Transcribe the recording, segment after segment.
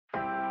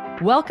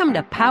Welcome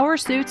to Power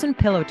Suits and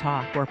Pillow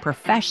Talk, where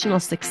professional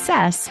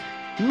success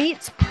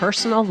meets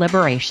personal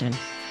liberation.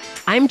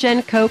 I'm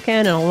Jen Koken,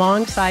 and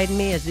alongside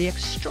me is the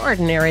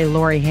extraordinary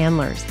Lori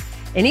Handlers.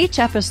 In each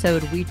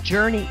episode, we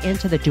journey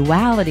into the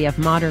duality of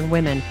modern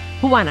women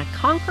who want to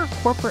conquer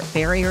corporate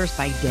barriers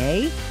by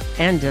day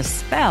and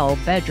dispel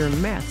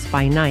bedroom myths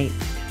by night.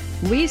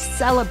 We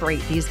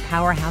celebrate these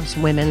powerhouse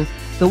women,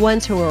 the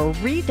ones who are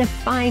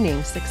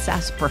redefining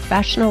success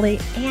professionally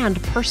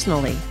and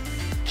personally.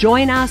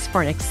 Join us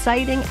for an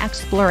exciting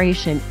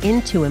exploration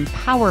into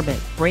empowerment,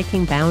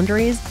 breaking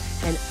boundaries,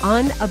 and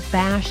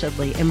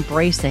unabashedly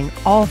embracing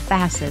all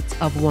facets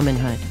of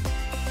womanhood.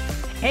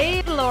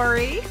 Hey,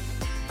 Lori.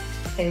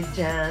 Hey,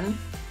 Jen.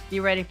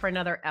 You ready for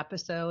another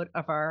episode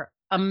of our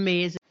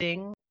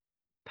amazing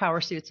Power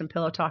Suits and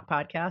Pillow Talk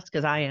podcast?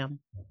 Because I am.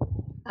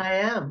 I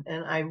am,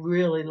 and I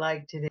really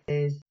like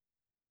today's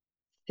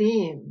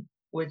theme,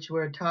 which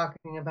we're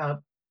talking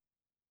about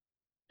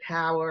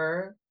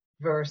power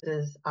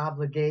versus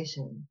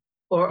obligation,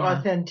 or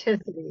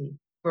authenticity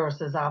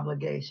versus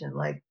obligation.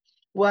 Like,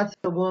 what's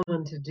a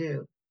woman to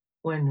do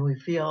when we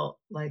feel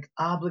like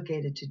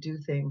obligated to do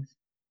things,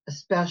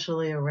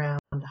 especially around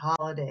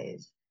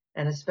holidays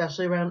and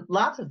especially around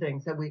lots of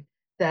things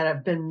that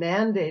have been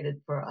mandated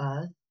for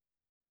us,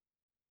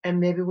 and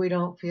maybe we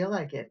don't feel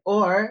like it,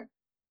 or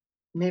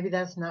maybe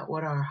that's not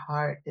what our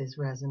heart is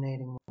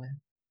resonating with.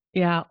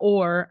 Yeah,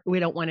 or we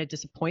don't want to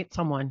disappoint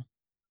someone.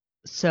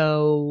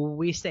 So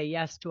we say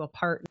yes to a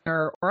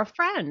partner or a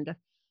friend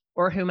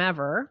or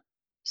whomever.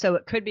 So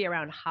it could be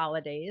around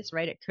holidays,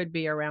 right? It could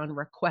be around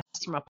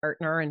requests from a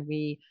partner and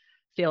we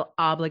feel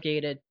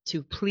obligated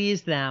to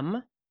please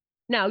them.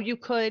 Now you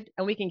could,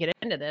 and we can get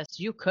into this,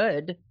 you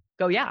could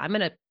go, yeah, I'm going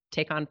to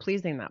take on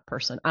pleasing that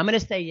person. I'm going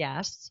to say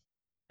yes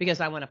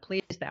because I want to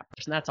please that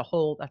person. That's a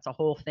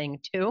whole thing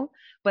too.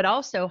 But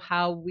also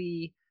how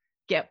we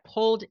get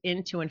pulled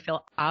into and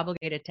feel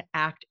obligated to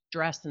act,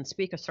 dress, and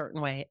speak a certain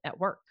way at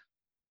work.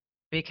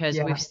 Because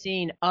we've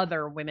seen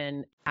other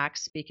women act,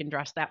 speak, and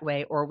dress that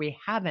way, or we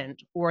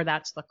haven't, or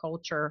that's the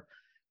culture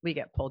we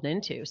get pulled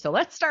into. So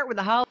let's start with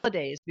the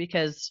holidays,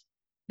 because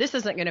this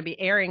isn't going to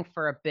be airing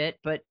for a bit,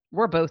 but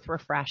we're both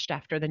refreshed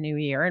after the new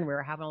year, and we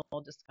were having a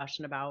little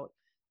discussion about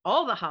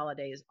all the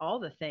holidays, all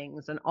the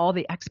things, and all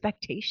the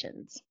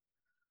expectations.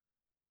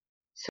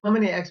 So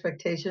many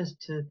expectations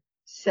to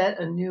set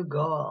a new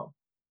goal.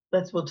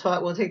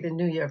 We'll take the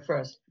new year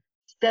first.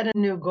 Set a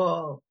new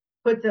goal,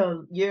 put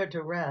the year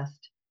to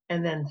rest,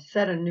 and then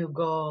set a new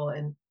goal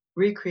and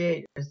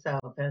recreate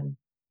yourself. And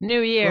new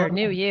year,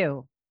 new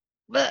you.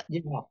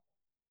 Yeah.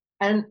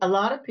 And a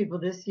lot of people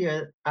this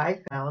year, I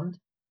found,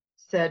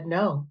 said,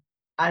 no,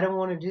 I don't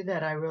want to do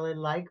that. I really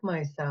like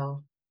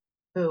myself,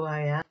 who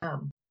I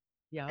am.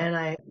 Yeah. And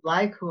I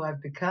like who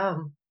I've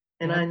become.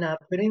 And I'm not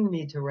putting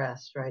me to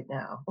rest right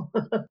now.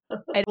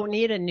 I don't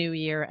need a new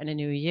year and a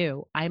new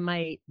you. I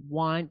might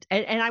want,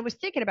 and I was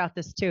thinking about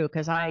this too,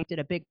 because I did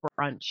a big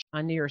brunch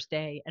on New Year's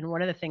Day. And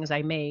one of the things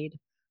I made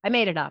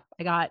it up.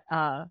 I got,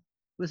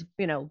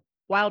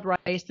 wild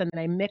rice, and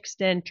then I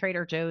mixed in,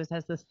 Trader Joe's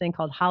has this thing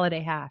called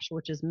holiday hash,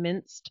 which is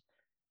minced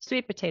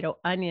sweet potato,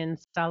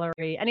 onions,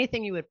 celery,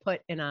 anything you would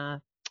put in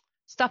a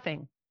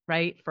stuffing,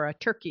 right? For a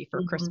turkey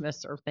for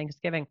Christmas or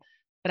Thanksgiving.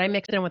 But I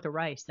mixed it in with the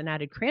rice and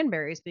added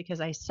cranberries because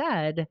I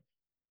said,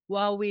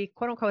 while we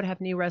quote unquote have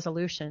new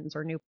resolutions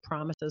or new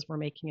promises we're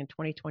making in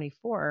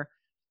 2024,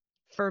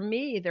 for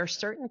me, there's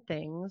certain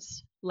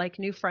things like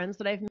new friends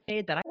that I've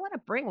made that I want to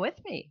bring with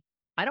me.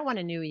 I don't want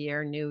a new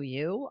year, new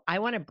you. I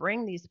want to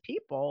bring these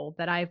people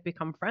that I've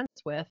become friends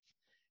with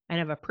and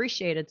have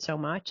appreciated so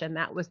much. And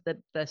that was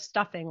the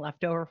stuffing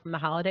left over from the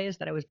holidays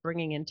that I was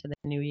bringing into the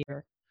new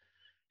year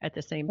at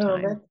the same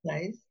time. Oh, that's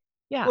nice.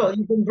 Yeah. Well,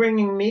 you've been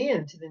bringing me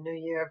into the new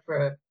year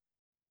for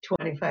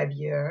 25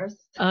 years.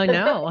 Oh,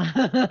 no.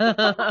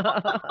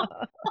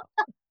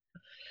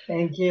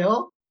 Thank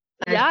you.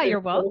 Yeah, you're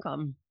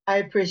welcome. I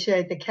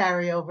appreciate the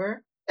carryover.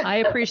 I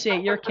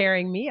appreciate your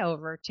carrying me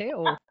over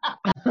too.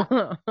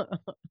 So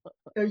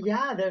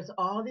yeah, there's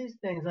all these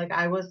things. Like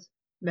I was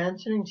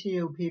mentioning to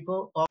you,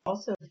 people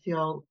also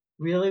feel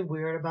really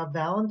weird about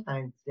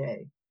Valentine's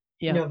Day.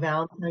 Yeah. You know,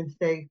 Valentine's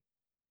Day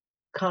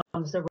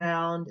comes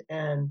around,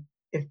 and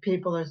if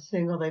people are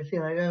single, they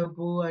feel like, oh,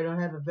 boo, I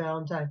don't have a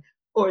Valentine.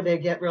 Or they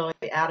get really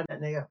adamant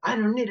and they go, I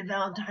don't need a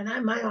Valentine.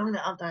 I'm my own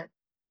Valentine.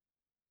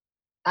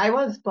 I've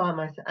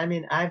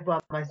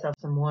bought myself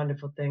some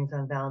wonderful things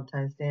on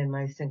Valentine's Day in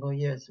my single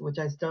years, which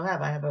I still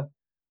have. I have a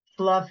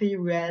fluffy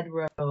red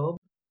robe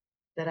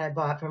that I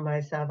bought for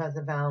myself as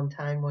a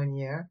Valentine one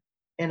year.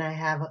 And I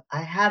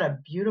had a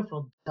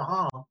beautiful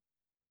doll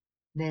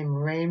named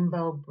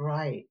Rainbow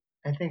Bright.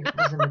 I think it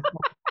was a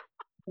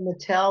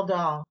Mattel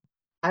doll.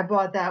 I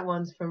bought that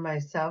once for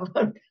myself.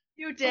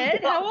 You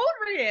did? How old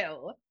were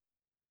you?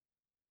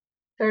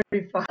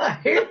 35.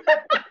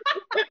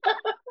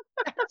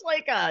 That's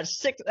like a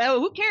 6.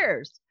 Oh, who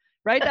cares?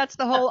 Right? That's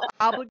the whole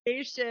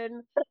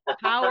obligation,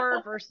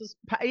 power versus,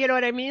 you know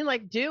what I mean?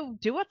 Like do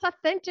what's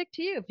authentic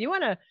to you. If you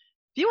want to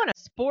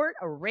sport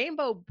a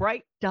Rainbow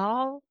Bright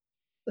doll,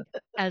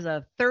 As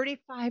a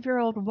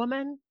 35-year-old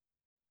woman,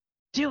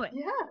 do it.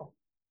 Yeah.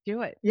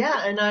 Do it.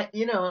 Yeah. And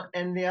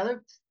and the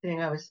other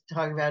thing I was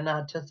talking about,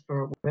 not just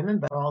for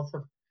women,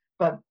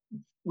 but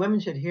women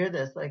should hear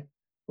this. Like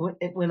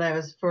when I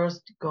was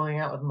first going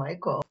out with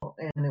Michael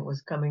and it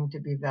was coming to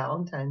be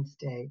Valentine's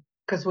Day,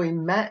 because we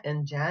met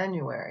in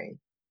January.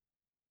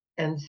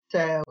 And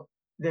so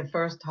the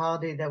first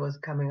holiday that was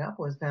coming up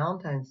was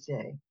Valentine's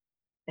Day.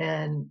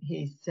 And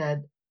he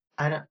said,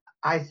 I don't,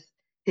 I,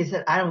 he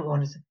said, I don't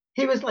want to,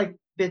 he was like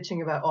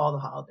bitching about all the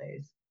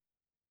holidays.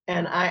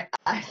 And I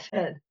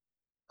said,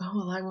 oh,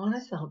 well, I want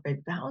to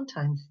celebrate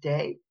Valentine's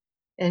Day.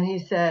 And he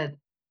said,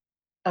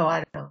 oh,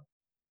 I don't.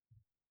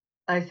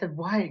 I said,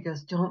 why? He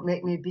goes, don't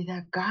make me be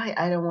that guy.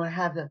 I don't want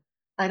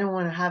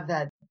to have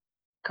that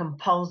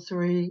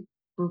compulsory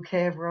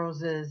bouquet of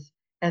roses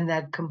and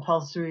that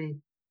compulsory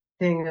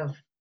thing of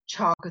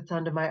chocolates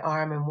under my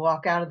arm and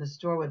walk out of the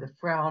store with a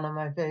frown on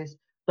my face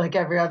like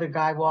every other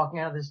guy walking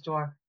out of the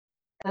store.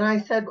 And I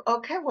said,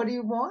 okay, what do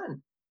you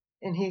want?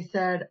 And he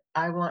said,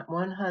 I want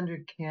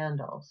 100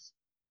 candles.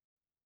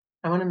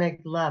 I want to make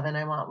love and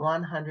I want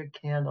 100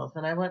 candles.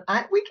 And I went,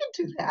 we can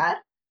do that.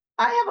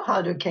 I have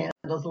 100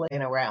 candles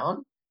laying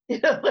around.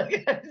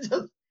 Like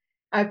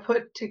I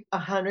put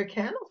 100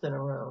 candles in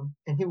a room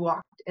and he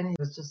walked and he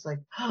was just like,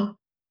 oh,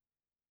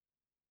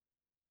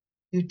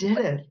 you did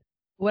What it.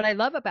 what I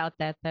love about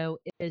that though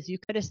is you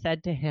could have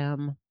said to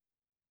him,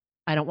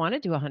 I don't want to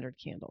do 100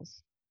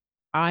 candles.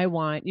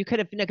 You could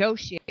have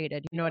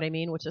negotiated, you know what I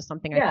mean? Which is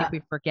something I think Yeah.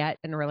 we forget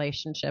in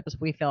relationships.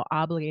 We feel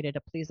obligated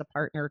to please a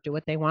partner, do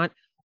what they want,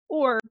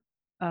 or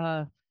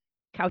uh,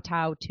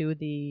 kowtow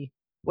to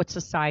what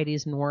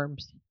society's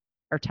norms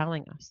are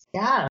telling us,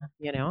 Yeah.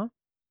 you know?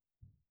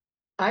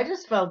 I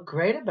just felt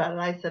great about it.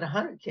 I said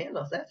 100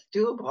 candles. That's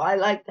doable. I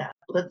like that.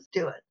 Let's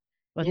do it.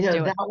 Let's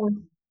do it.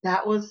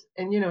 That was,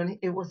 and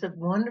it was a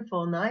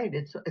wonderful night.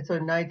 It's a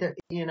night that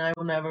he and I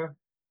will never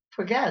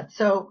forget.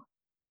 So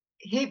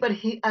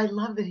I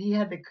love that he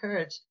had the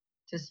courage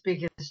to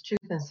speak his truth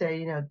and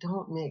say,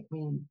 don't make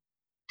me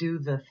do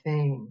the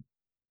thing.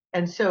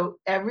 And so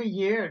every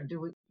year,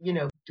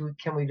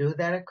 can we do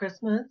that at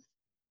Christmas?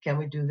 Can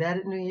we do that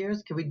at New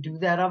Year's? Can we do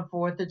that on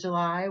 4th of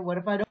July? What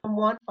if I don't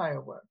want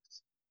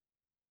fireworks?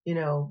 You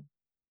know,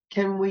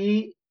 can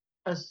we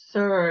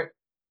assert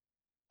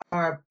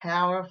our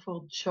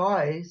powerful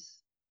choice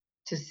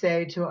to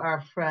say to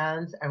our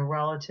friends and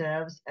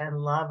relatives and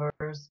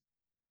lovers,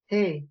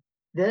 hey,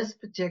 this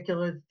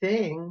particular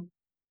thing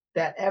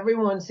that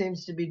everyone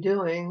seems to be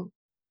doing,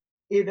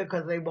 either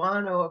because they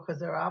want to or because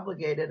they're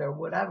obligated or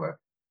whatever,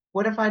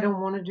 what if I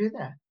don't want to do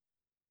that?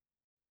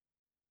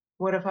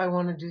 What if I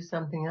want to do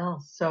something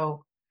else?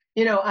 So,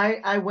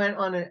 I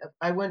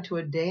went to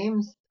a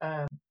dame's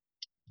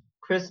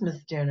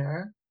Christmas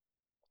dinner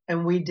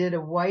and we did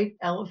a white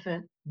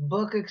elephant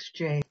book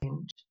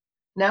exchange.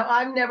 Now,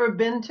 I've never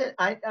been to,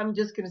 I'm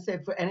just going to say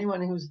for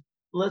anyone who's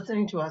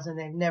listening to us and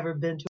they've never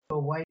been to a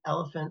white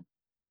elephant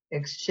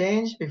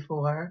exchange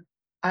before,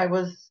 I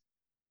was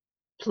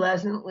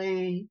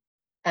pleasantly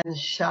and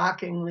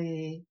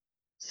shockingly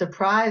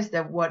surprised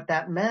at what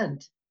that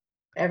meant.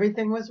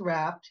 Everything was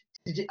wrapped.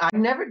 I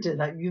never did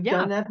that. You've Yeah.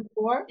 done that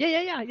before?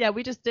 Yeah.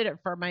 We just did it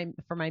for my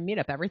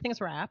meetup.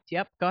 Everything's wrapped.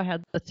 Yep. Go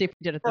ahead. Let's see if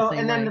we did it the So, same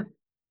and way. then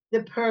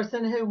the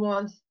person who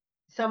wants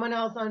someone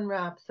else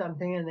unwraps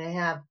something and they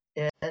have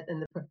it,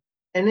 and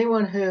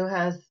anyone who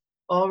has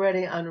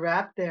already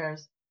unwrapped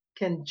theirs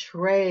can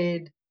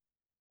trade.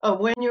 Oh,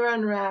 when you're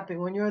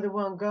unwrapping, when you're the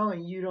one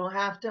going, you don't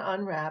have to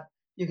unwrap.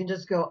 You can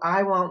just go,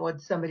 I want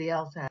what somebody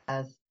else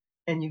has,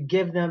 and you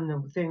give them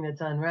the thing that's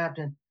unwrapped,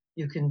 and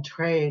you can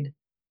trade.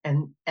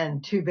 And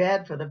too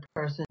bad for the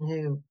person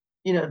who,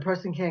 the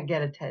person can't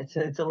get attached.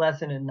 It's a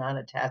lesson in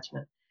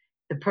non-attachment.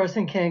 The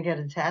person can't get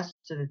attached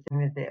to the thing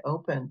that they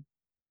open.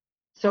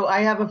 So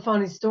I have a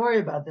funny story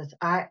about this.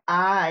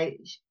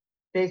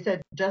 They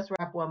said just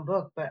wrap one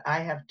book, but I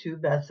have two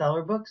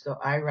bestseller books, so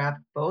I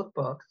wrapped both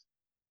books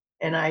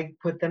and I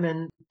put them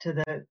into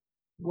the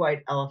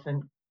white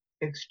elephant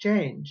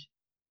exchange.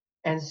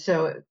 And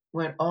so it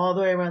went all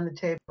the way around the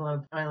table,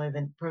 and finally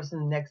the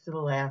person next to the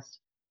last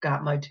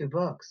got my two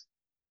books.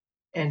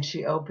 And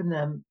she opened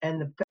them,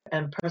 and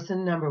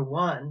person number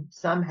one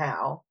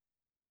somehow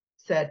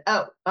said,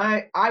 "Oh,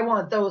 I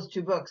want those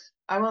two books.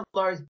 I want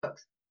Laurie's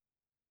books."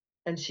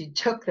 And she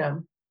took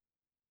them,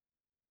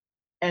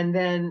 and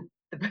then,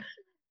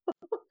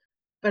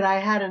 but I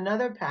had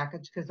another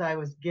package because I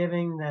was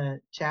giving the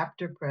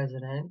chapter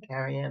president,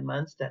 Carrie Ann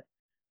Munstead,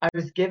 I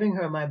was giving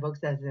her my books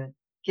as a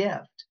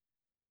gift.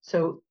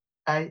 So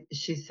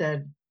she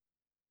said,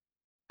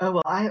 "Oh,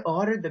 well, I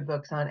ordered the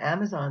books on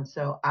Amazon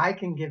so I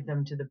can give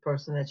them to the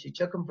person that she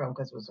took them from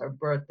because it was her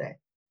birthday."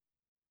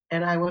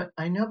 And I went,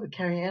 "I know, but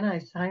Carrie Ann, I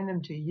signed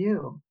them to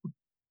you."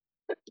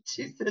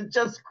 She said,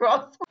 "Just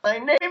cross my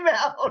name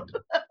out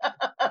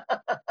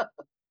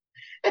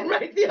and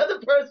write the other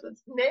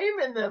person's name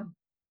in them."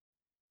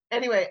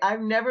 Anyway,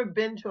 I've never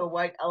been to a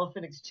white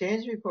elephant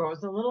exchange before. It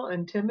was a little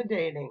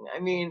intimidating. I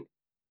mean,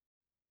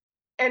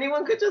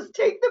 anyone could just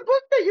take the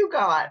book that you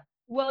got.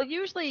 Well,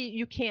 usually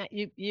you can't.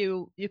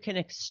 You can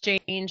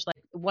exchange like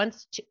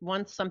once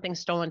something's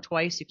stolen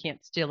twice, you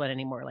can't steal it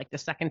anymore. Like the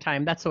second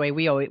time, that's the way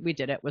we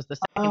did it. Was the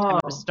second time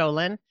it was Oh,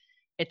 stolen,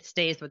 it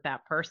stays with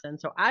that person.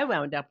 So I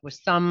wound up with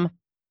some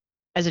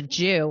as a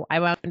Jew. I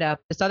wound up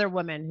this other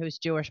woman who's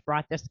Jewish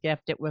brought this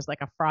gift. It was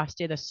like a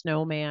Frosty the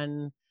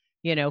Snowman,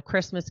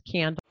 Christmas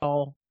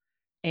candle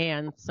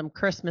and some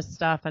Christmas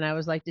stuff. And I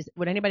was like,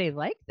 would anybody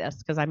like this?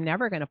 Because I'm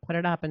never going to put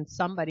it up. And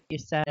somebody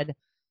said,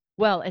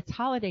 well, it's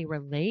holiday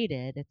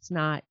related. It's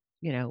not,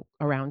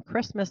 around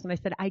Christmas. And I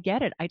said, I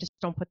get it. I just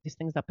don't put these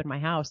things up in my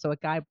house. So a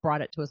guy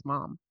brought it to his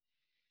mom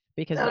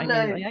because oh, I mean,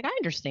 nice. like, I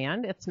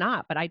understand it's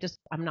not, but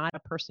I'm not a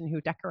person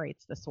who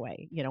decorates this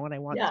way, and I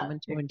want Yeah, someone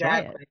to enjoy it.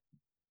 exactly.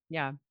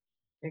 Yeah.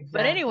 But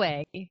Exactly.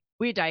 anyway,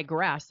 we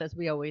digress as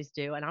we always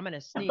do. And I'm going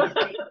to sneeze.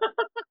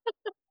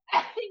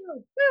 I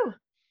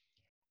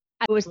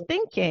was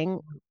thinking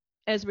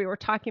as we were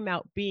talking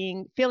about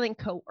feeling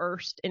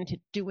coerced into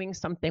doing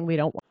something we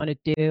don't want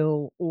to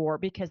do, or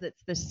because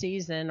it's the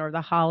season or the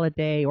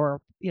holiday,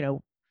 or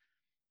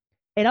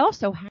it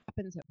also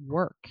happens at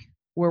work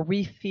where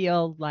we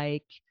feel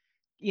like,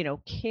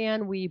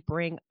 can we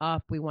bring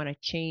up we want to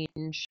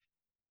change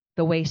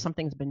the way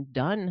something's been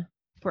done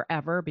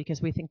forever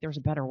because we think there's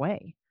a better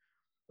way.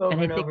 And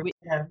Over I and think over. we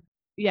Yeah.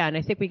 Yeah, and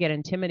I think we get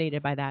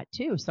intimidated by that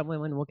too. Some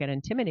women will get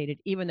intimidated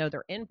even though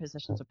they're in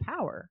positions of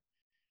power.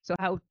 So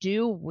how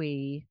do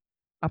we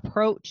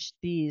approach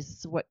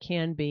these what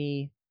can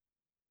be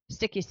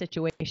sticky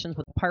situations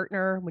with a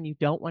partner when you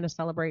don't want to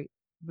celebrate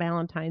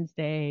Valentine's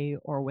Day,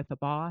 or with a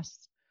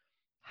boss?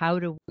 How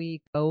do we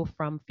go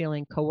from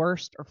feeling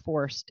coerced or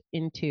forced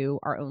into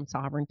our own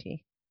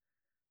sovereignty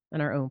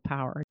and our own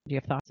power? Do you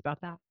have thoughts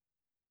about that?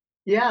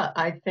 Yeah,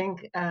 I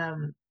think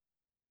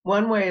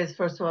one way is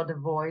first of all to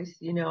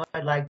voice.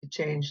 I'd like to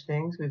change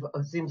things. It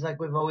seems like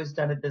we've always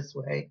done it this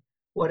way.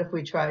 What if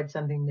we tried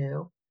something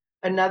new?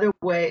 Another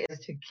way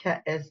is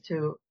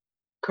to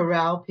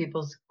corral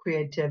people's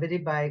creativity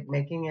by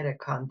making it a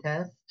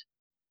contest.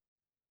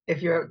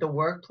 If you're at the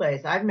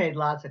workplace, I've made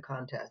lots of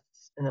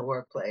contests in the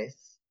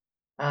workplace.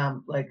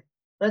 Like,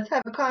 let's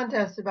have a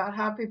contest about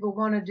how people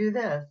want to do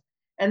this,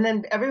 and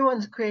then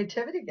everyone's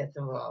creativity gets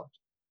involved,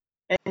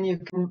 and you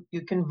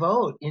can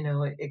vote.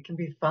 It can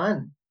be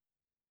fun.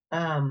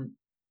 Um,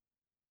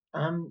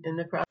 I'm in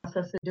the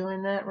process of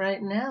doing that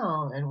right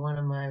now in one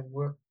of my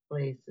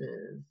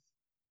workplaces.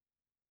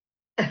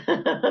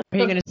 Are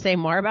you going to say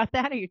more about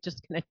that, or are you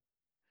just going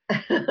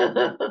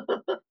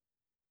to?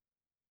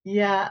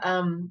 Yeah,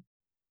 I'm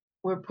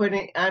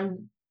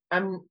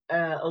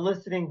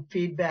eliciting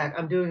feedback.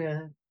 I'm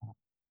doing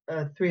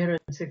a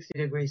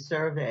 360-degree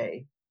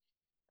survey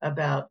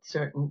about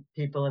certain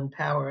people in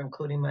power,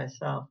 including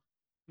myself,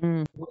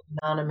 Mm. with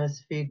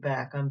anonymous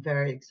feedback. I'm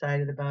very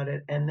excited about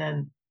it. And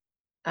then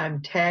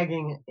I'm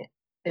tagging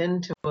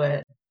into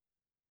it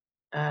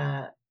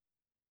uh,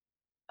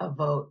 a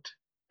vote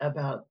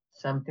about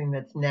something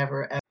that's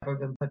never ever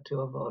been put to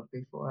a vote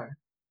before.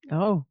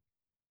 Oh,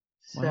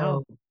 wow.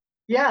 So,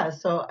 yeah,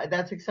 so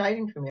that's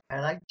exciting for me.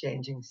 I like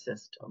changing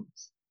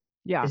systems.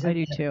 Yeah, I Isn't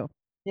do that, too.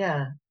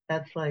 yeah,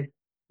 that's like,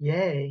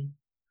 yay.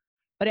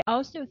 But I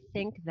also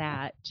think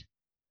that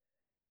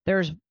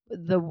there's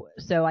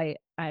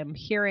I'm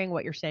hearing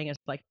what you're saying is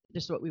like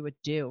this is what we would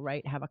do,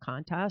 right? Have a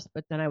contest.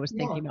 But then I was Yeah,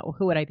 thinking about, well,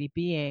 who would I be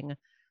being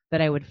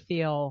that I would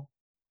feel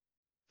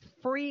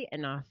free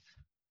enough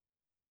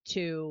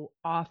to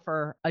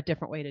offer a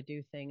different way to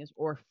do things,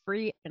 or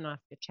free enough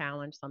to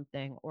challenge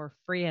something, or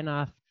free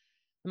enough.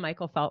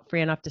 Michael felt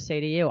free enough to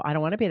say to you, I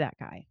don't want to be that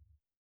guy,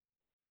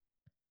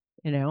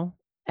 you know?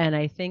 And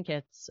I think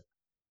it's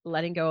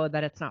letting go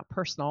that it's not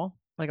personal.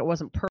 Like it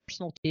wasn't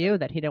personal to you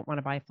that he didn't want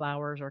to buy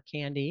flowers or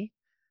candy.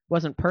 It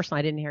wasn't personal.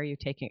 I didn't hear you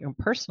taking it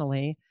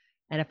personally.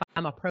 And if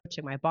I'm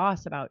approaching my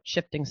boss about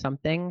shifting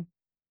something,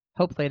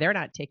 hopefully they're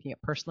not taking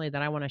it personally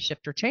that I want to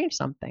shift or change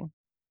something.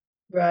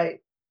 right.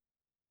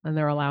 And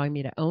they're allowing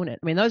me to own it.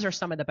 I mean, those are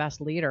some of the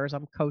best leaders.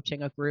 I'm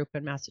coaching a group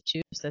in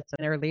Massachusetts, and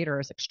their leader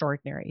is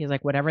extraordinary. He's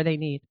like, whatever they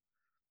need,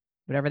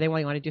 whatever they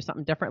want. You want to do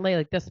something differently?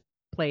 Like this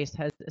place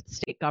has its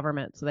state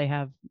government, so they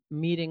have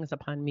meetings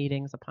upon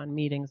meetings upon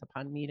meetings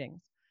upon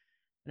meetings.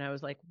 And I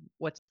was like,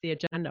 what's the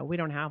agenda? We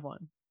don't have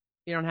one.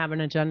 You don't have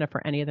an agenda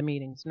for any of the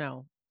meetings.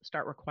 No.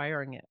 Start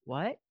requiring it.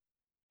 What?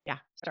 Yeah.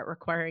 Start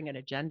requiring an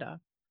agenda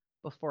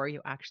before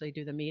you actually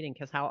do the meeting.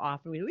 Because how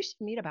often we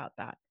should meet about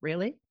that.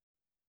 Really?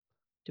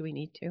 Do we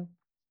need to?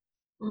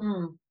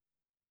 Mm,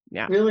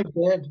 Yeah. really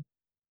good.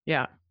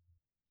 Yeah.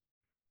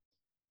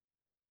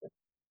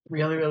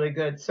 Really, really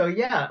good. So,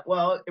 yeah,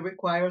 well, it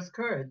requires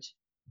courage.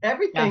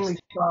 Everything we Yes.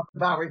 talk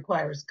about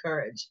requires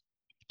courage.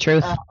 Uh,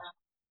 Truth.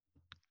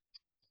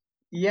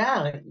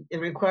 yeah, it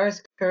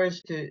requires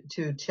courage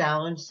to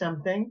challenge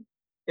something.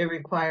 It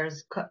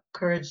requires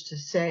courage to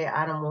say,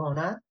 I don't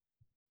wanna.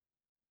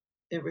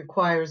 It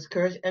requires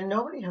courage, and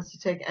nobody has to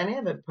take any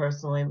of it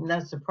personally. And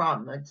that's the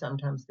problem. Like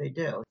sometimes they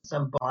do.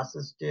 Some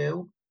bosses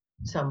do.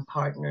 Some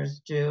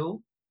partners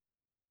do.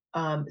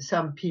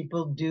 Some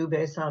people do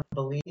based on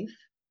belief.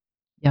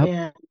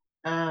 Yep.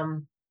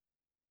 And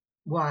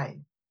why?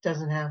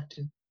 Doesn't have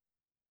to.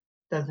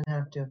 Doesn't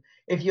have to.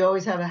 If you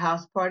always have a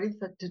house party,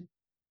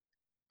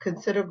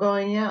 consider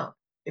going out.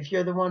 If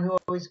you're the one who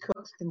always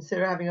cooks,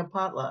 consider having a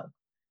potluck.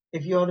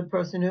 If you're the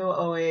person who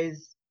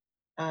always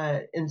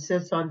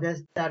insists on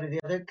this, that, or the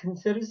other,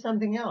 consider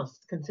something else.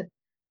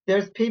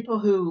 There's people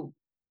who,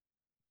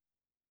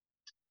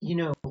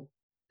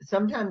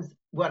 sometimes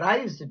what I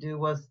used to do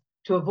was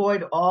to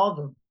avoid all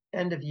the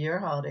end of year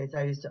holidays.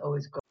 I used to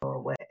always go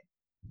away.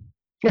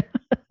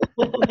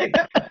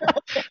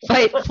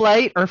 Fight,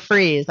 flight, or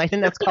freeze. I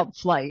think that's called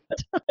flight.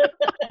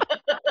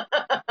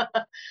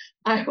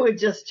 I would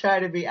just try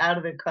to be out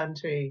of the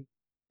country.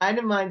 I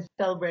didn't mind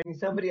celebrating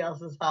somebody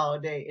else's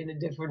holiday in a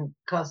different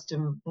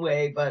custom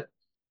way, but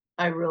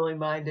I really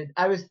minded.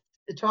 I was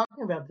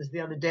talking about this the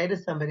other day to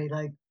somebody.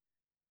 Like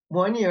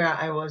one year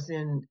I was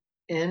in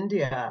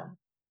India,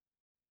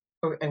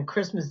 and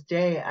Christmas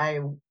Day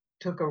I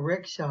took a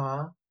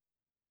rickshaw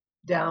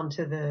down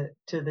to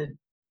the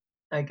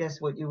I guess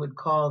what you would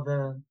call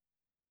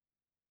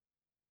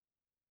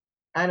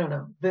I don't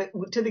know,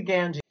 to the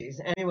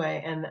Ganges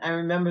anyway. And I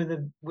remember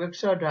the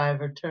rickshaw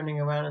driver turning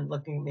around and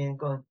looking at me and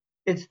going,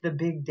 "It's the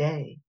big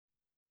day."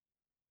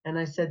 And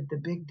I said, "The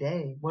big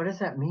day? What does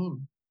that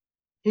mean?"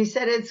 He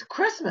said, "It's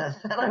Christmas."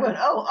 And I went,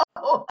 oh,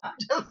 I'm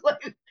just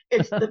like,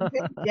 "It's the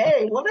big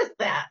day. What is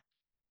that?"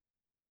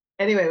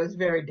 Anyway, it was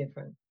very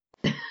different.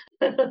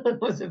 It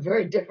was a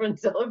very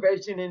different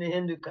celebration in a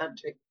Hindu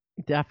country.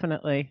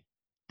 Definitely.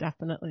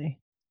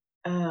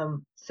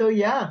 So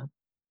yeah,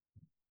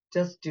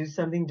 just do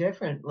something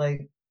different.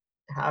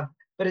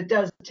 But it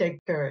does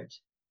take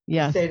courage.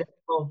 Yes. To say to the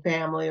whole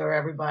family or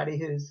everybody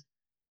who's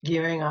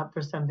gearing up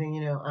for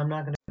something, I'm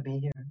not going to be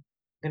here.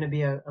 I'm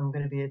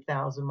going to be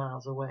 1,000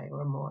 miles away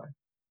or more.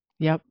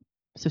 Yep.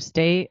 So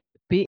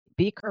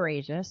be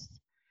courageous.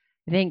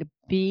 I think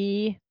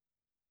be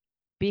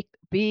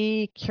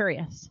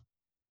curious.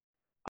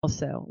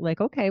 Also,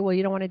 like, okay, well,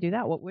 you don't want to do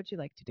that. What would you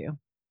like to do?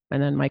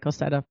 And then Michael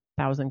said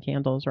 1,000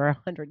 candles or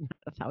 1,000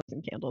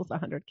 candles,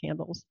 100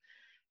 candles.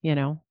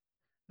 Yeah.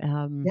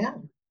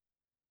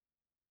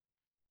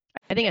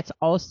 I think it's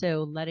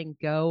also letting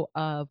go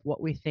of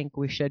what we think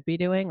we should be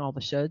doing, all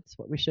the shoulds,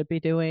 what we should be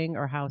doing,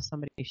 or how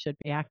somebody should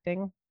be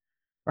acting,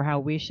 or how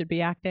we should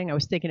be acting. I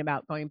was thinking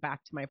about going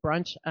back to my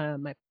brunch,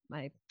 the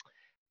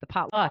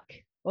potluck.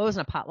 Well, it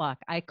wasn't a potluck.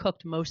 I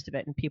cooked most of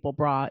it, and people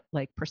brought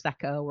like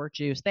prosecco or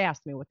juice. They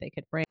asked me what they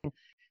could bring.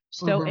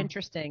 So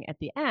interesting. At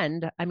the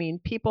end, I mean,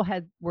 people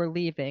were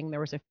leaving. There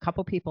was a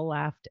couple people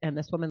left, and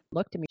this woman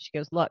looked at me. She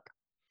goes, "Look,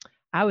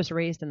 I was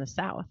raised in the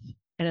South.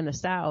 And in the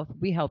South,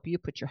 we help you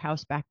put your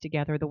house back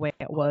together the way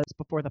it was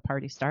before the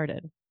party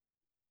started."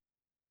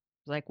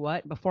 Like,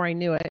 what? Before I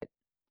knew it,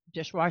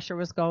 dishwasher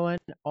was going,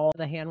 all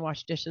the hand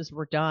washed dishes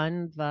were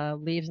done, the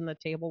leaves on the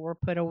table were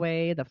put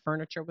away, the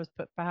furniture was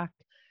put back,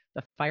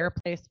 the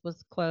fireplace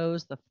was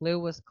closed, the flue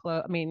was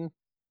closed. I mean,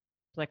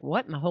 like,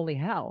 what in the holy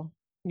hell?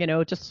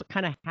 It just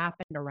kind of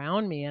happened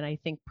around me. And I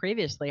think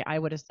previously I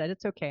would have said,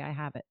 "It's okay, I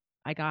have it.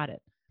 I got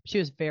it." She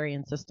was very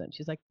insistent.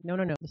 She's like, "No,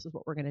 this is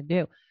what we're going to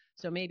do."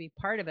 So maybe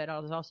part of it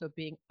is also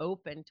being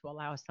open to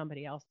allow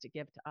somebody else to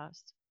give to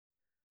us.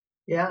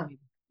 Yeah.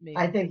 Maybe.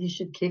 I think you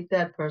should keep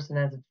that person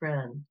as a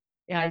friend.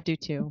 Yeah, I do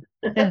too.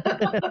 She's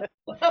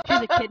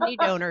a kidney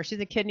donor. She's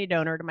a kidney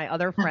donor to my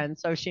other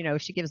friends. So she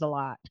gives a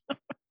lot.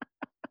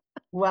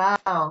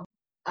 Wow.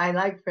 I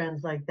like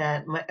friends like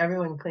that.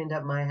 Everyone cleaned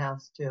up my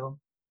house too.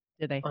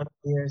 Did they? On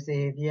New Year's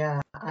Eve. Yeah,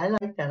 I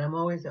like that. I'm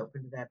always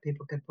open to that.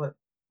 People could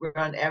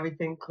run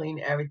everything, clean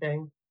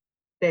everything.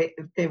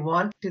 If they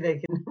want to, they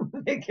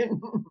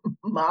can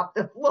mop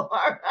the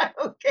floor. I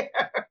don't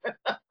care.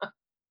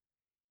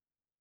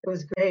 It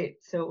was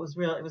great. So it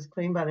was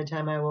clean by the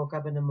time I woke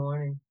up in the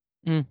morning.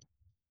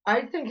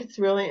 I think it's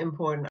really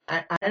important.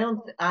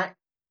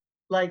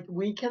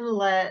 We can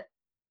let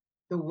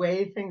the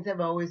way things have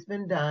always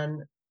been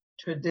done,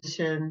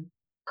 tradition,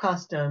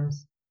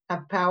 customs,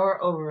 have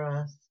power over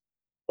us,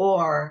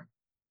 or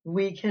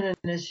we can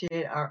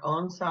initiate our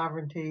own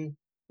sovereignty.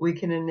 We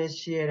can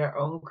initiate our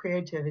own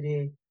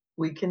creativity.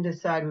 We can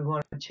decide we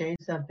want to change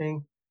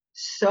something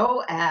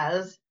so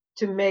as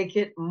to make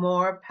it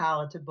more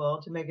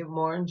palatable, to make it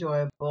more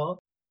enjoyable,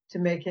 to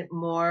make it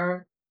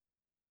more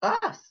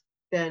us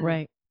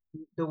than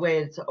the way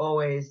it's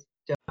always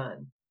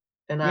done.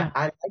 And I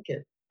like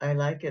it. I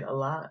like it a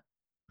lot.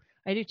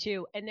 I do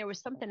too. And there was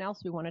something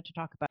else we wanted to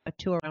talk about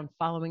too around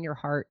following your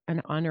heart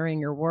and honoring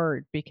your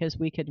word, because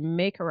we could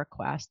make a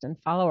request and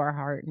follow our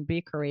heart and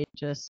be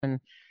courageous. And,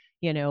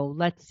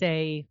 let's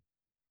say,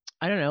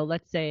 I don't know,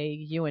 let's say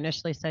you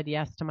initially said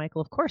yes to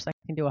Michael. Of course, I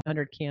can do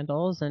 100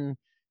 candles and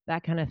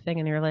that kind of thing.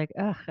 And you're like,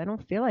 ugh, I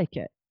don't feel like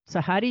it.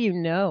 So how do you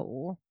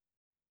know?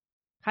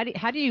 How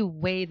do you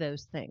weigh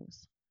those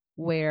things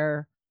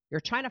where you're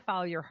trying to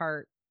follow your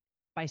heart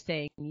by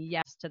saying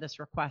yes to this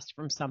request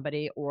from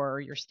somebody,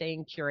 or you're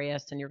staying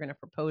curious and you're going to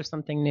propose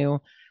something new,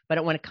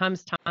 but when it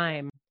comes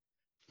time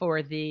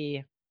for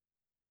the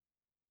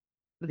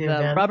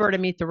rubber to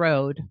meet the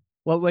road,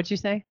 what would you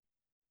say?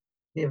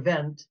 The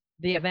event.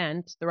 the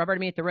event, the rubber to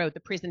meet the road, the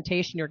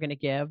presentation you're going to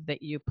give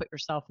that you put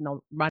yourself in the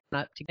run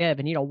up to give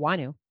and you don't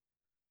want to?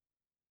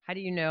 How do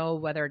you know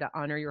whether to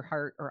honor your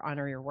heart or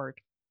honor your word?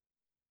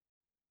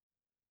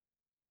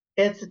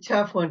 It's a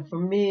tough one for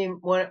me.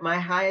 One my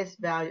highest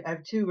value. I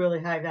have two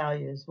really high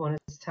values. One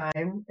is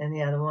time, and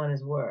the other one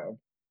is word.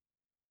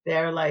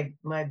 They're like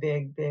my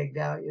big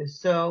values.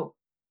 So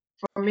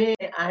for me,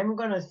 I'm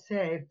gonna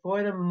say,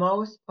 for the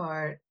most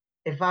part,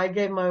 if I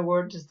gave my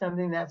word to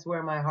something, that's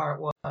where my heart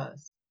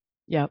was.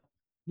 Yep.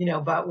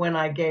 But when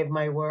I gave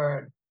my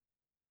word,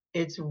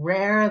 it's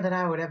rare that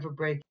I would ever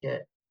break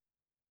it.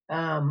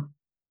 Um,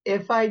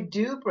 if I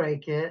do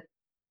break it,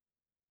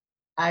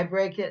 I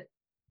break it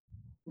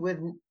with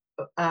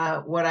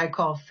what I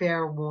call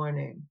fair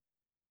warning.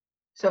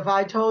 So if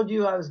I told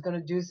you I was going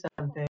to do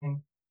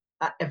something,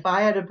 if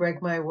I had to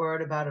break my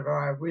word about it, or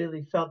I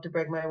really felt to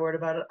break my word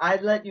about it,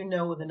 I'd let you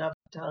know with enough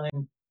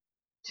time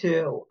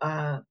to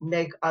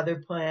make other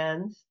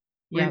plans,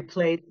 Yep.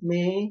 replace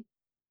me,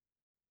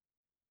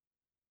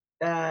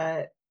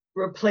 uh,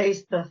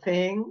 replace the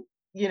thing.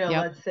 Yep.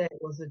 Let's say it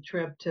was a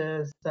trip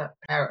to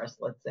Paris,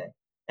 let's say,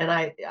 and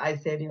I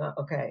say to you,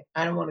 okay,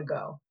 I don't want to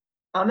go.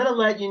 I'm going to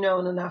let you know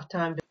in enough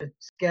time to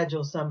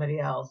schedule somebody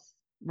else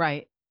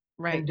Right.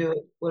 and Right. do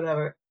it,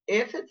 whatever.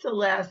 If it's the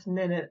last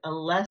minute,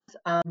 unless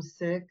I'm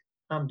sick,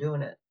 I'm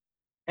doing it.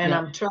 And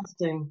Yep. I'm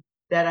trusting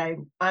that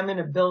I'm going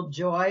to build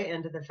joy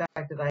into the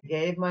fact that I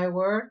gave my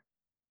word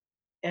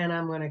and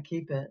I'm going to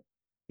keep it.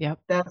 Yep.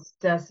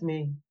 That's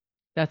me.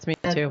 That's me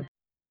That's, too.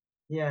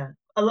 yeah.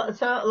 A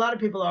lot of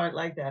people aren't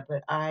like that,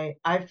 but I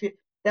feel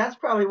that's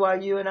probably why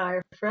you and I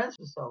are friends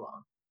for so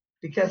long.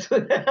 Because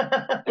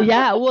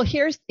Yeah, well,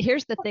 here's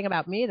the thing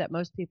about me that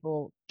most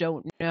people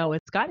don't know.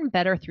 It's gotten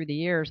better through the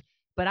years,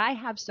 but I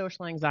have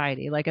social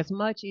anxiety. Like it's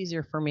much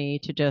easier for me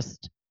to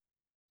just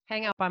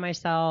hang out by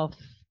myself.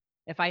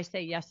 If I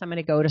say yes, I'm going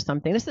to go to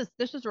something. This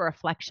is a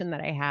reflection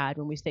that I had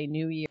when we say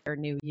new year,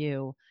 new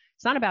you.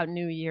 It's not about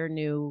new year,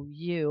 new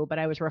you, but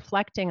I was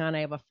reflecting on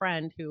I have a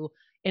friend who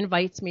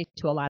invites me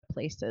to a lot of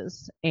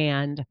places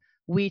and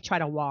we try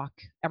to walk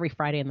every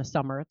Friday in the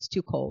summer. It's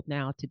too cold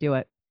now to do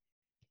it.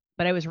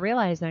 But I was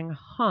realizing,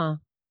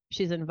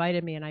 she's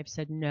invited me and I've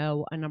said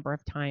no a number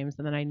of times.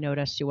 And then I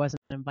noticed she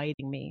wasn't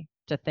inviting me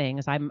to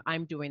things.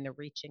 I'm doing the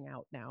reaching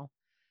out now,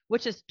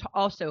 which is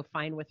also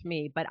fine with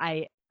me. But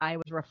I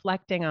was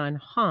reflecting on,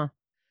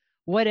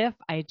 what if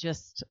I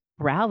just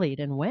rallied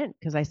and went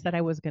because I said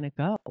I was going to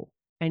go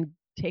and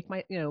take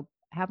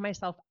have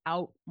myself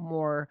out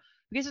more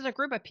because there's a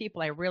group of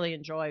people I really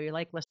enjoy. We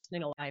like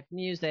listening to live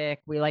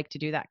music. We like to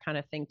do that kind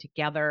of thing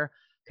together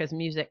because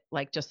music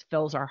like just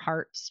fills our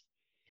hearts.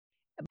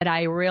 But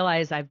I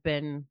realize I've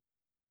been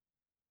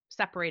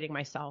separating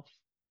myself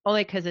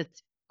only because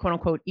it's quote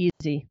unquote easy.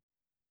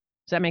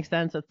 Does that make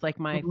sense? It's like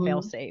my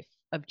fail Mhm. safe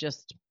of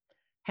just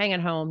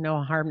hanging home,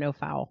 no harm, no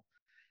foul.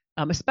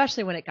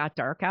 Especially when it got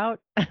dark out,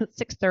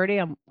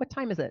 6:30. What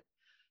time is it?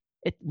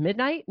 It's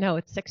midnight? No,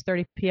 it's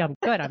 6:30 p.m.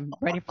 Good. I'm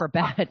ready for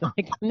bed.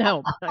 Like,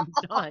 no, I'm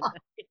done.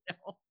 You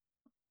know?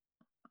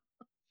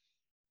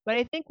 But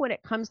I think when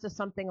it comes to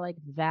something like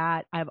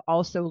that, I've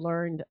also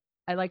learned,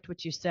 I liked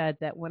what you said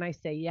that when I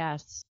say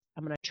yes,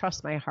 I'm going to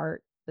trust my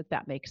heart that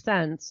that makes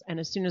sense. And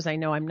as soon as I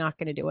know I'm not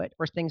going to do it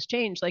or things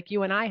change, like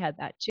you and I had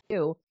that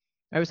too.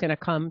 I was going to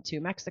come to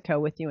Mexico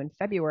with you in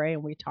February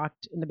and we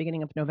talked in the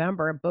beginning of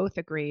November and both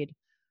agreed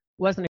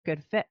wasn't a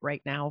good fit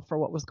right now for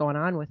what was going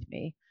on with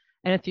me.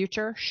 In the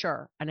future,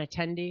 sure. An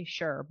attendee,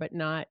 sure, but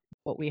not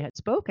what we had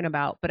spoken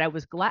about. But I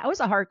was glad it was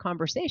a hard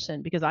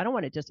conversation because I don't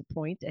want to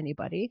disappoint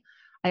anybody.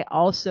 I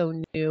also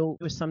knew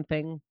it was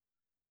something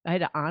I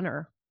had to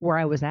honor where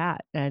I was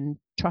at and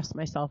trust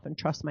myself and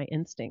trust my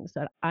instincts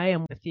that I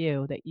am with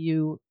you, that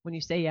when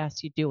you say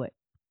yes, you do it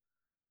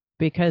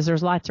because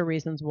there's lots of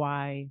reasons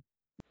why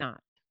not.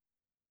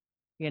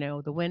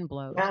 The wind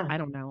blows. Yeah. I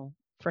don't know.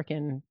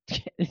 Freaking,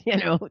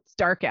 it's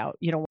dark out.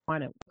 You don't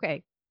want it.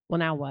 Okay. Well,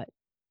 now what?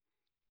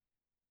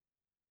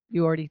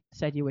 You already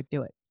said you would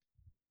do it.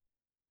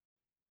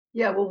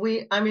 Yeah, well,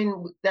 I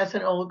mean, that's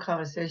an old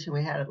conversation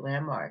we had at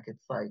Landmark.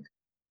 It's like,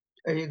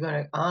 are you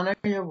going to honor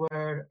your word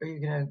or are you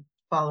going to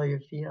follow your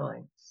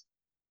feelings?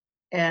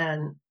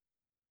 And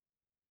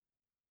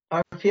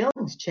our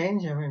feelings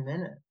change every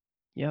minute.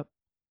 Yep.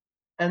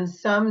 And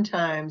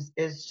sometimes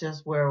it's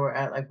just where we're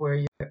at, like where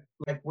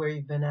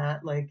you've been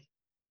at, like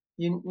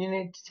you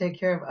need to take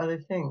care of other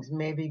things.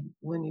 Maybe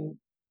when you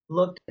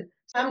looked at,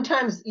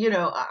 sometimes,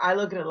 I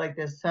look at it like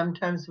this.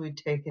 Sometimes we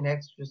take an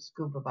extra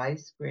scoop of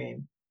ice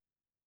cream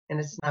and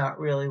it's not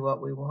really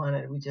what we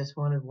wanted. We just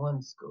wanted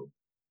one scoop.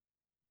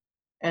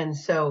 And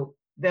so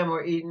then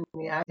we're eating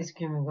the ice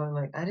cream and going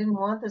like, I didn't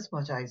want this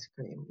much ice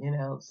cream.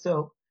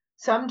 So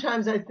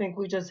sometimes I think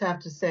we just have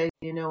to say,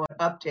 what,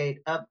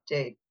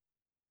 update.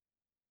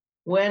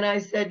 When I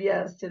said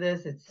yes to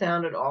this, it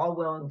sounded all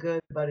well and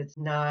good, but it's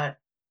not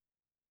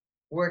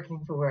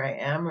working for where I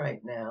am right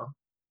now.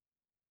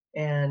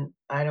 And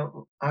I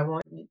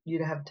want you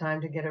to have time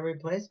to get a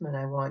replacement.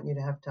 I want you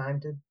to have time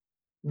to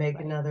make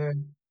Right. another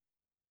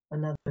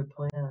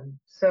plan. But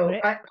So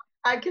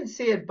I can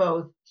see it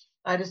both.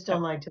 I just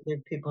don't like to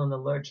leave people in the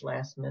lurch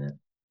last minute.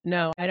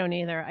 No, I don't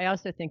either. I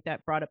also think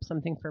that brought up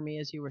something for me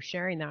as you were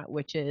sharing that,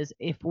 which is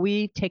if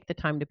we take the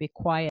time to be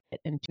quiet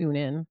and tune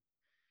in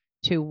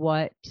to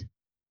what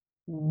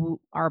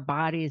our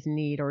bodies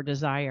need or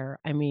desire.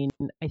 I mean,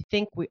 I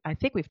think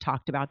we've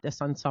talked about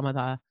this on some of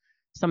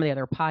the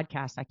other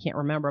podcasts. I can't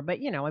remember, but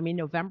I mean,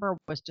 November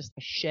was just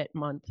a shit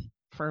month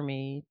for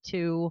me.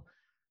 Two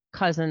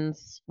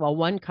cousins, well,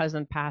 one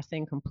cousin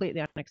passing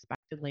completely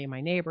unexpectedly,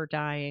 my neighbor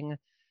dying,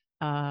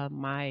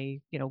 my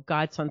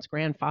godson's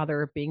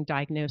grandfather being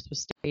diagnosed with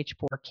stage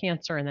 4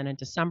 cancer, and then in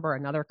December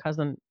another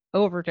cousin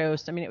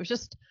overdosed. I mean, it was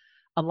just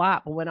a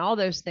lot. But when all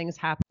those things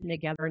happen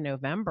together in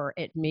November,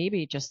 it made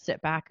me just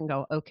sit back and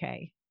go,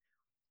 okay,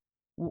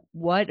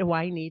 what do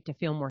I need to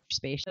feel more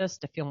spacious,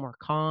 to feel more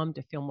calm,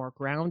 to feel more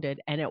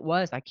grounded? And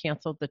I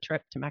canceled the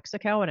trip to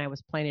Mexico, and I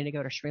was planning to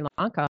go to Sri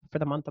Lanka for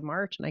the month of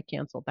March, and I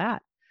canceled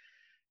that.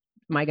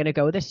 Am I going to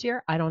go this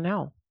year? I don't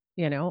know.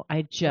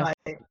 I just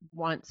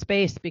want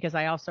space, because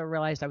I also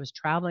realized I was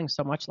traveling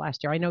so much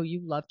last year. I know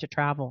you love to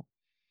travel.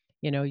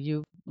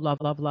 You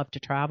love to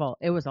travel.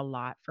 It was a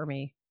lot for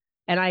me.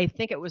 And I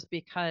think it was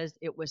because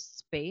it was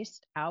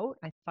spaced out.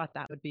 I thought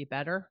that would be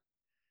better.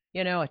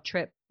 A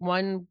trip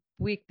 1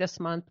 week this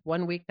month,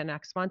 1 week the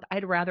next month.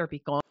 I'd rather be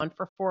gone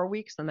for 4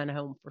 weeks and then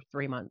home for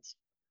 3 months.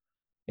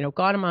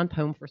 Gone a month,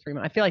 home for 3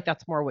 months. I feel like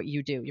that's more what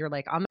you do. You're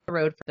like on the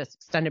road for this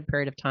extended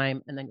period of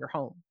time, and then you're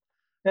home.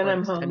 Then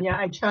I'm home. Yeah,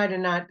 I try to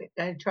not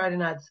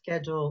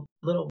schedule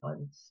little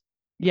ones.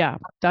 Yeah,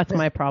 that's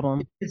my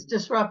problem. It's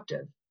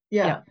disruptive.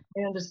 Yeah,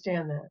 I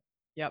understand that.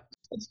 Yep.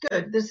 It's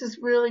good. This is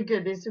really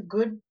good. This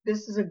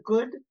is a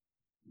good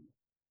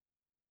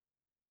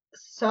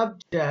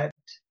subject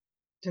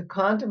to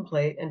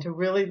contemplate, and to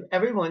really,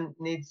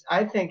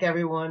 I think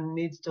everyone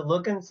needs to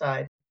look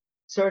inside,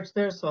 search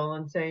their soul,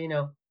 and say,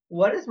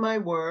 what is my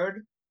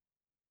word?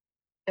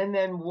 And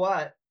then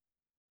what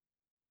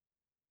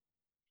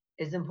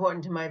is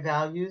important to my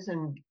values,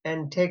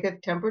 and take a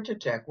temperature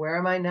check. Where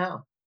am I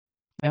now?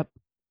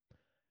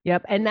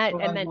 Yep. And then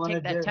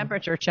take that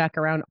temperature check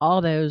around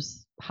all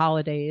those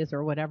holidays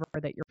or whatever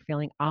that you're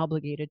feeling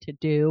obligated to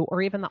do,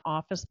 or even the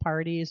office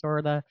parties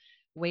or the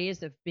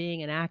ways of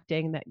being and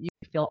acting that you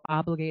feel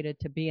obligated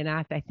to be and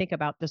act. I think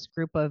about this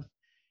group of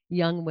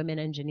young women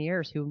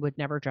engineers who would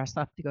never dress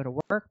up to go to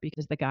work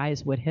because the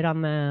guys would hit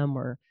on them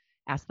or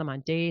ask them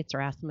on dates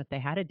or ask them if they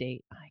had a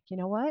date. Like, you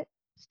know what?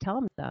 Just tell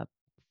them to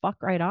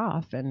fuck right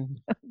off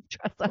and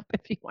dress up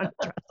if you want to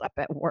dress up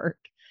at work.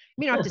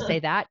 You don't have to say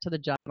that to the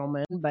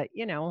gentleman, but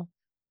I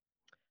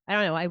don't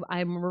know.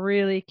 I'm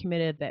really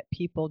committed that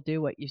people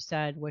do what you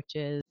said, which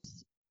is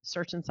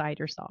search inside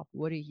yourself.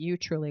 What do you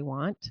truly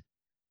want?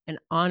 And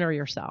honor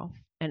yourself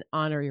and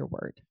honor your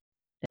word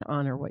and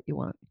honor what you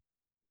want.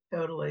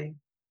 Totally.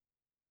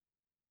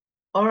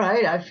 All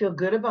right. I feel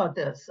good about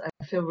this.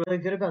 I feel really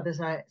good about this.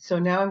 So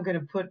now I'm going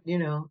to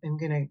I'm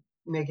going to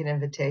make an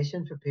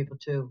invitation for people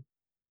to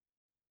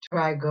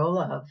try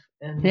GoLove.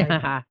 And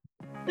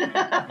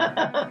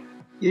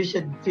you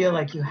should feel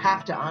like you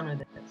have to honor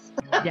this.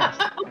 Yes.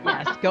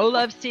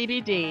 GoLove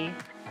CBD.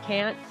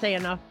 Can't say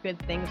enough good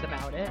things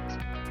about it.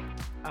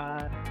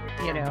 I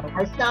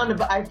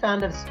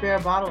found a spare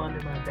bottle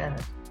under my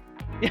bed.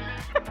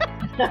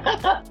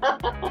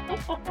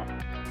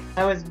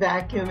 I was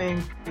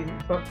vacuuming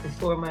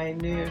before my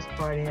New Year's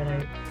party, and I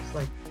was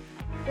like,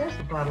 there's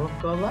a bottle of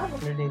GoLove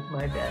underneath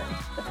my bed.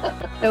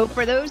 So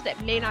for those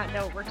that may not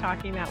know what we're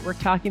talking about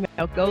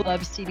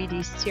GoLove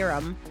CBD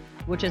serum,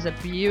 which is a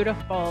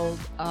beautiful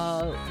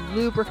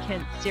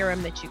lubricant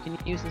serum that you can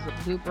use as a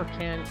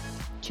lubricant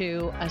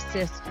to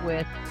assist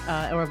with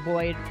or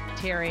avoid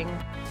tearing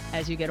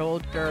as you get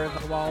older.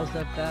 The walls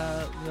of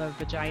the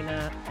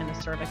vagina and the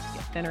cervix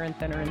get thinner and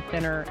thinner and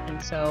thinner,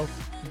 and so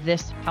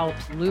this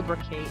helps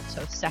lubricate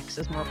so sex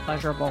is more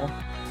pleasurable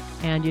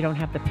and you don't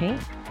have the pain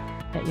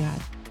that you had.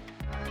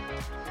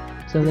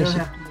 So you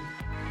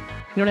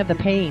don't have the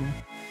pain.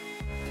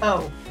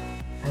 Oh,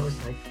 I was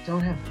like,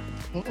 don't have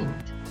the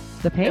paint.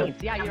 The paint.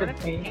 Yeah, you don't have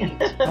to paint.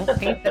 Don't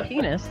paint the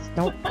penis.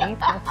 Don't paint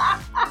the...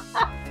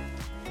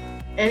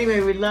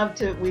 Anyway, we love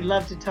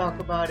to talk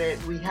about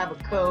it. We have a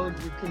code.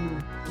 You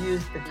can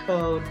use the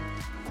code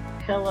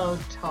Pillow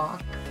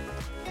Talk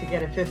to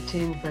get a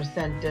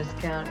 15%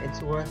 discount.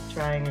 It's worth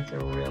trying. It's a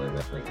really,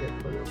 really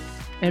good lube.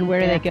 And where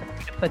do they get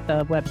to put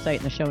the website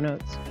in the show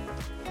notes?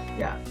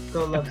 Yeah,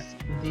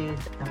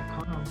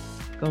 GoLoveCBD.com.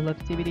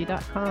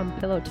 GoLoveCBD.com.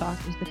 Pillow Talk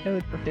is the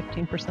code for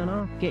 15%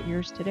 off. Get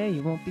yours today.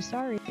 You won't be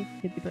sorry.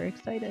 You'll be very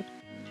excited.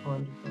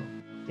 Wonderful.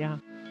 Yeah.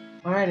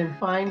 All right, and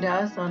find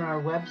us on our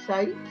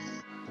websites,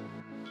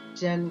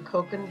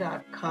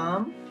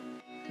 JenKochen.com,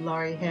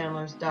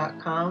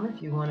 LaurieHandlers.com,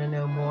 if you want to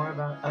know more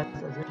about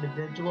us as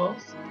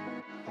individuals.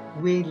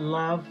 We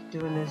love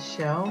doing this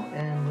show,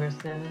 and we're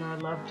sending our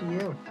love to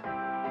you.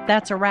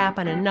 That's a wrap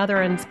on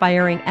another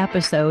inspiring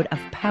episode of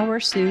Power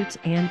Suits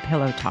and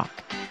Pillow Talk.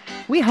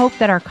 We hope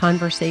that our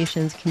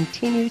conversations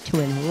continue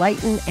to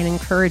enlighten and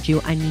encourage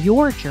you on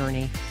your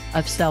journey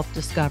of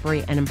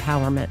self-discovery and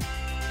empowerment.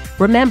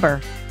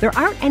 Remember, there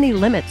aren't any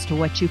limits to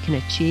what you can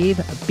achieve,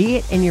 be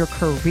it in your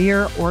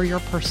career or your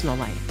personal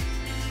life.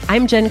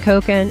 I'm Jen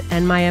Koken,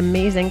 and my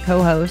amazing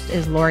co-host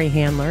is Lori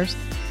Handlers,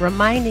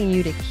 reminding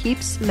you to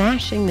keep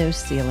smashing those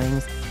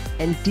ceilings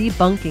and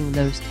debunking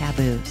those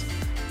taboos.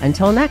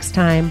 Until next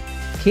time,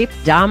 keep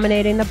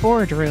dominating the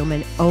boardroom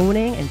and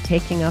owning and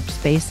taking up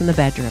space in the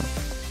bedroom.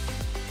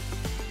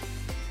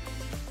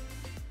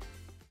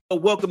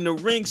 Welcome to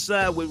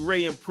Ringside with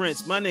Ray and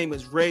Prince. My name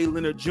is Ray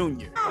Leonard Jr.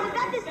 Oh, was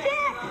that the set?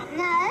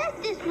 No,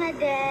 that's just my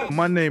dad.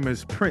 My name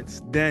is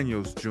Prince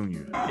Daniels Jr.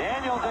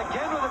 Daniels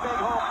again with a big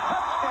home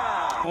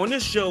touchdown. On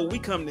this show, we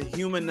come to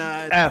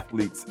humanize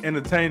Athletes,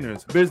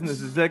 entertainers,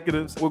 business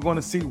executives. We're going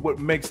to see what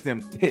makes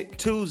them tick.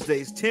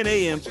 Tuesdays, 10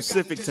 a.m.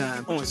 Pacific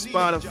time on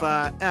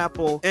Spotify,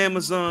 Apple,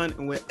 Amazon,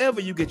 and wherever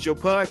you get your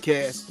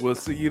podcasts. We'll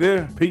see you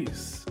there.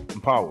 Peace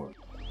and power.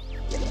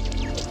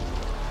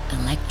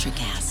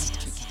 Electric acid.